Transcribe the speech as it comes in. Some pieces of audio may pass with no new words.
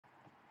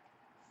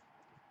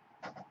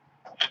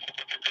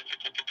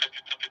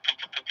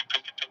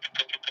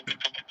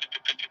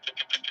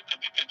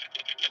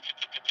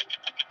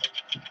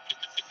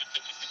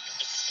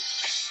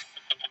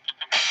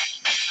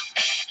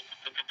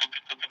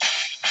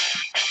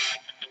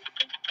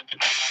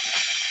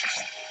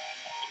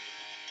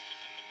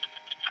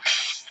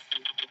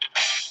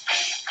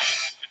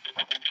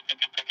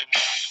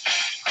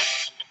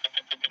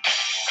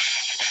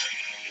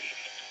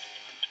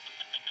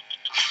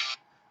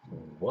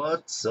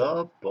What's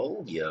up,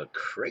 all you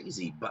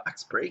crazy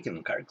box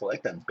breaking, card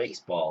collecting,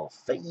 baseball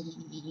fans?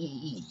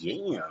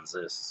 This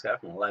is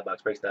Scott from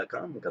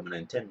LiveBoxBreaks.com, coming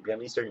in 10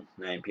 p.m. Eastern,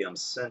 9 p.m.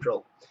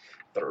 Central.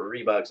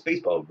 3-box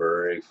baseball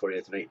break for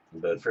you tonight.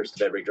 But first,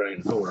 to break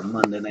drawing for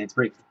Monday night's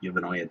break,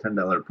 giving away a $10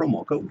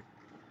 promo code.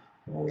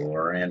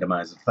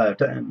 Randomize it 5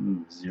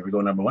 times. Here we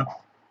go, number 1,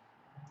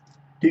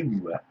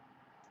 2,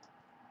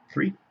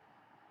 3,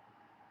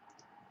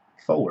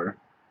 4.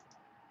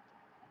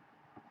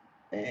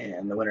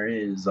 And the winner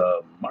is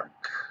Mark.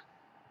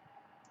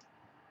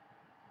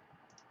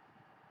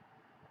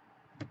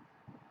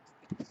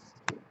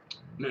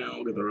 Now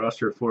we'll get the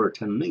roster for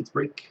 10 night's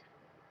break.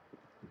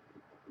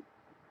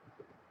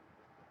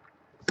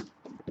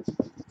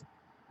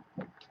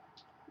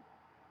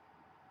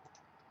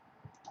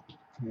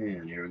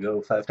 And here we go,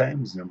 5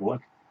 times. Number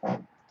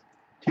 1,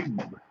 2,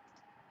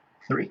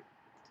 3,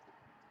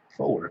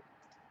 4,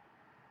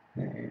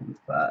 and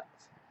 5.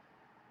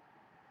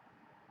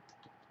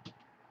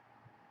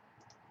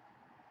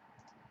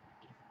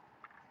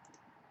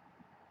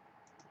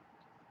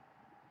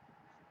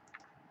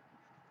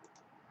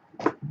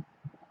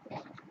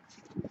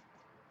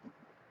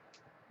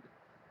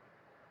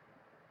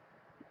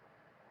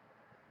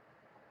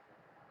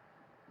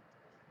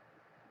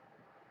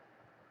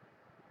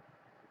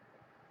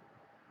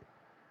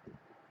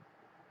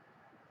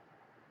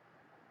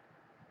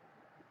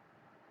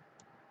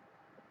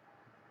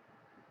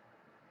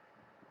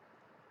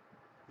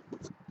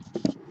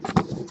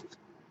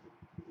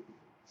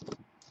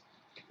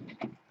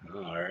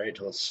 Alright,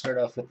 let's start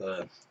off with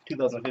the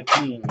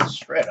 2015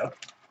 Strata.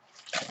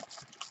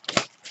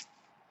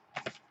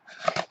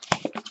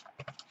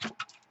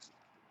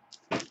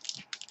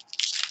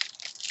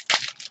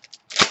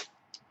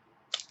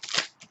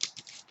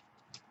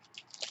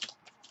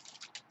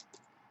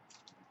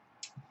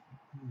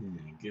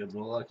 Good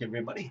luck,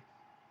 everybody.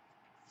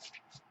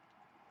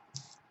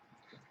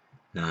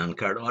 On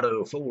card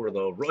auto for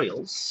the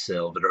Royals,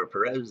 Salvador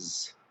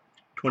Perez,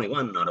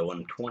 21 out of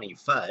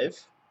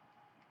 125.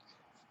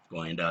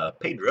 Going to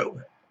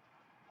Pedro.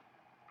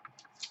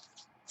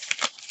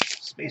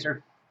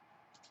 Spacer.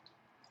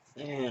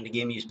 And a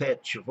game used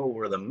patch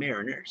for the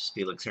Mariners,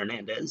 Felix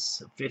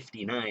Hernandez,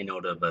 59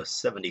 out of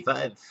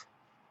 75.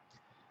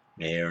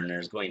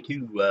 Mariners going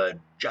to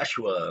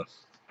Joshua.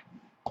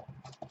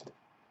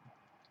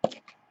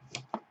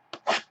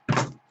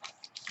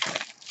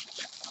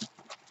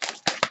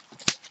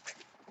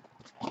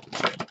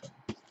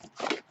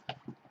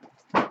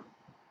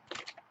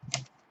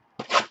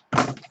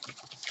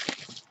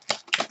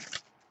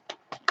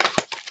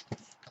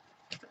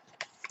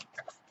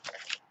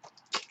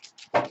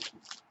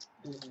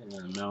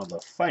 And now the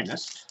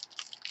finest.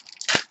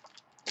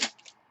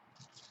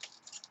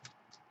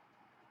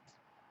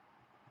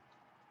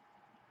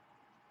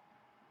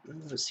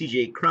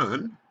 CJ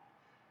Cron.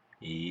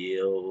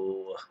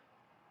 Young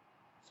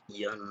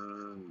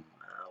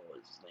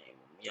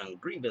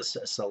Grievous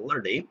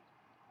Salardi.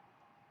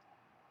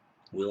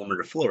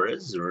 Wilmer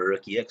Flores,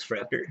 rookie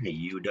X-Fractor.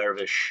 Yu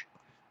Darvish,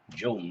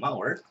 Joe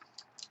Mauer.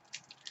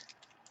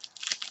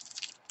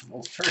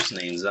 Well, first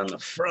names on the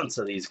fronts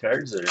of these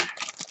cards are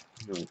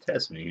going to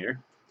test me here.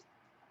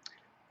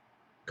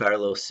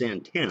 Carlos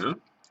Santana,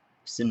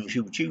 Sin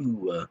Chu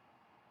Chu.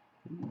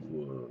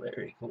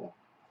 Very cool.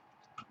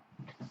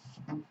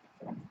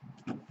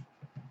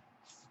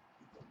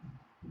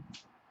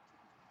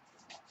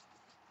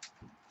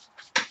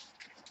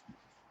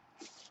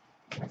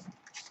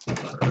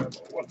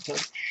 One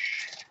touch.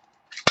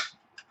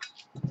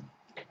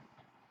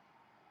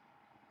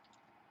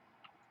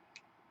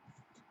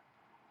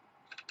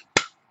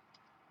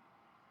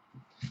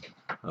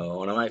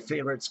 One of my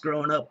favorites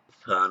growing up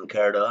on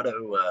card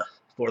auto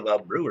for the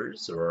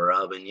Brewers,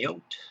 Robin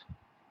Yount.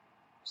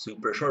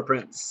 Super short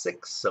print,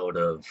 6 out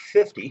of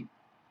 50.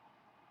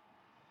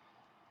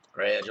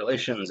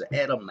 Congratulations,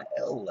 Adam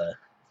L.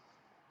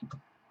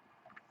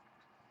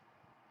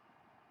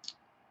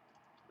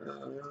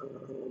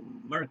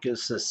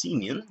 Marcus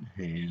Semien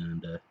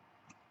and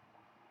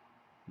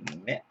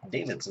Matt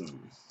Davidson.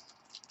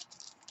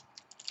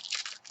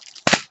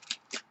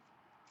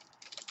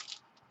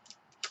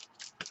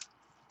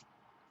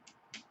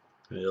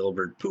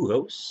 Albert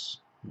Pujols,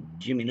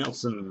 Jimmy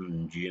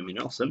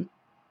Nelson,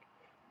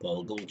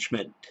 Paul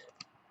Goldschmidt,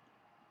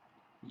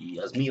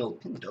 Yasmiel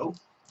Pinto,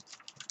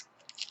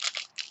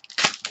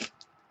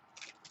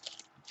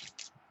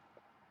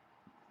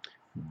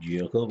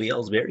 Jacoby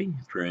Ellsbury,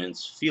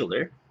 Prince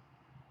Fielder,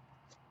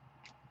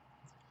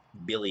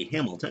 Billy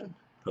Hamilton,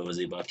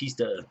 Jose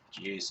Bautista,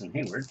 Jason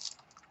Hayward,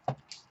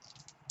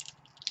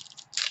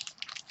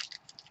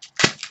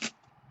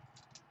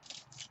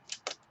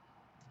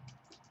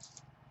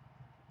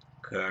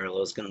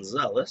 Carlos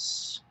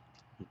Gonzalez,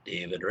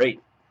 David Wright,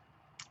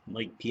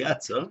 Mike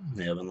Piazza,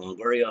 Evan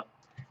Longoria,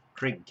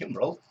 Craig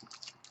Kimbrell,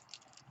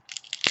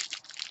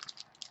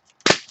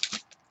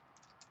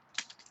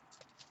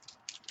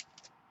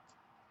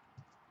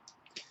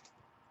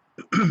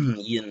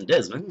 Ian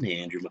Desmond,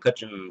 Andrew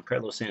McCutchen,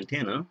 Carlos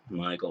Santana,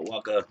 Michael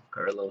Wacha,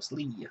 Carlos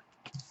Lee.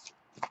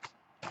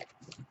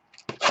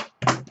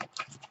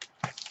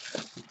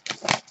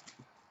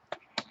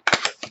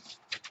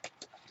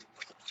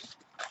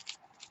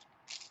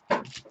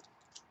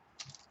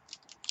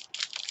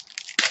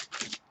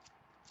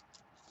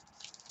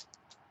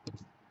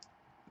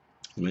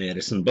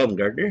 Madison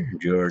Bumgarner,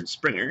 George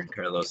Springer,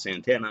 Carlos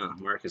Santana,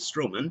 Marcus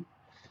Stroman,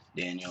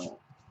 Daniel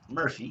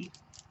Murphy,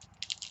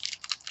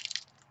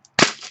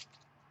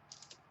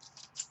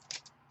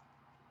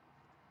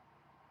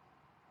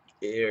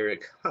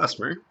 Eric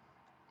Hosmer,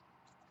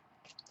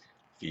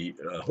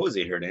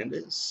 Jose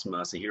Hernandez,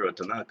 Masahiro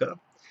Tanaka,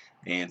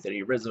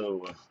 Anthony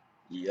Rizzo,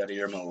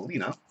 Yadier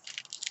Molina,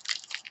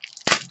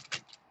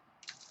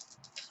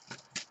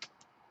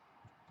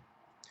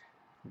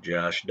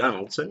 Josh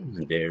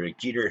Donaldson, Derek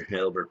Jeter,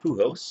 Albert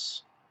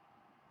Pujols,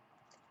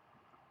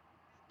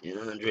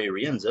 Andre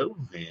Rienzo,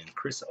 and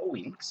Chris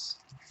Owings.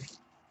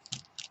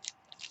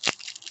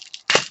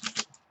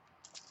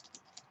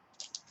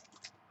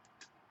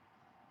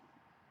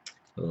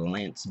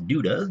 Lance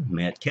Duda,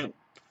 Matt Kemp,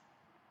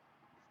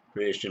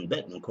 Christian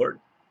Bettencourt,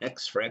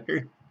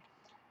 X-Fractor,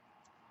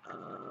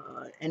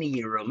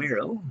 Enny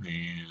Romero,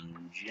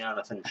 and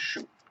Jonathan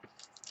Schoop.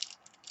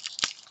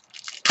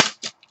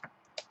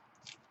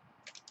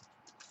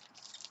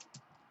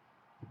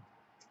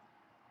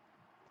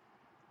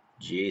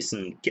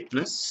 Jason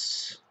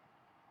Kipnis,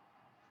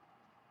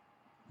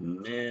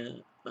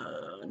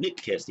 Nick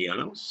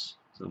Castellanos,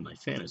 so my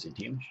fantasy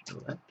team should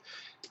know that.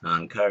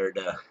 On card,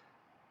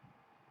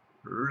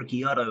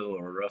 rookie auto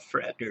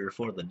refractor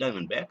for the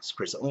Diamondbacks,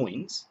 Chris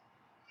Owings,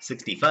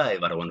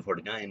 65 out of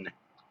 149.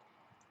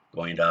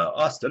 Going to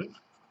Austin,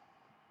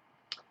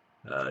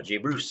 Jay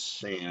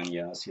Bruce and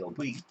Yasiel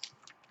Puig.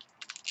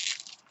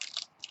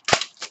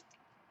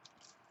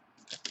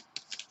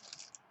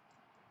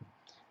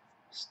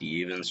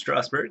 Steven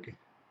Strasburg,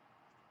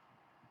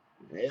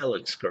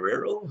 Alex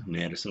Guerrero,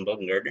 Madison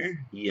Bumgarner,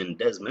 Ian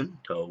Desmond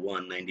to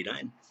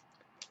 199,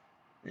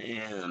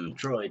 and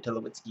Troy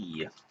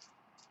Tulowitzki.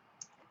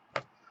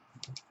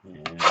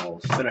 And we'll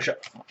finish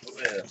up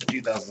with the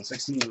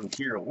 2016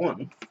 Tier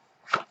 1.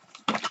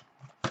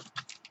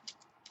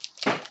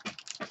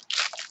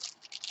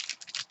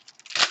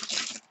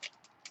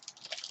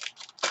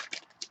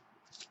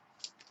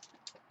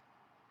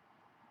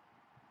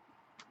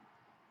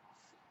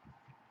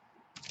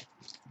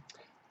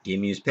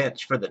 Game used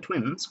patch for the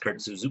Twins,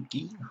 Kurt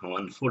Suzuki,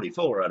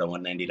 144 out of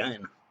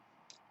 199.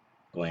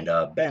 Going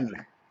to Ben.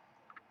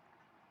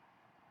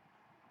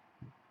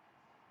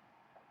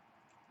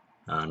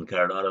 On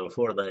card auto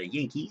for the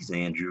Yankees,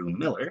 Andrew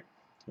Miller,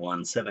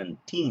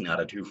 117 out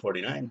of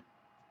 249.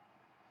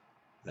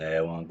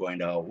 That one going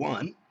to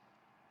 1.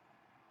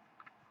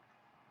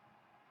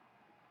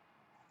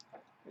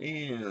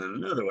 And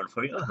another one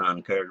for you,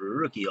 on card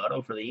rookie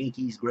auto for the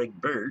Yankees, Greg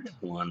Bird,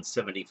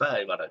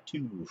 175 out of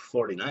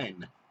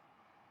 249.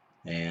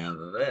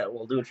 And that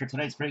will do it for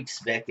tonight's breaks.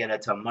 Back at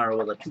it tomorrow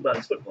with a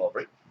 2-box football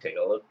break. Take a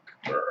look,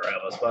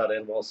 grab a spot,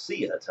 and we'll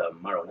see you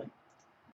tomorrow night.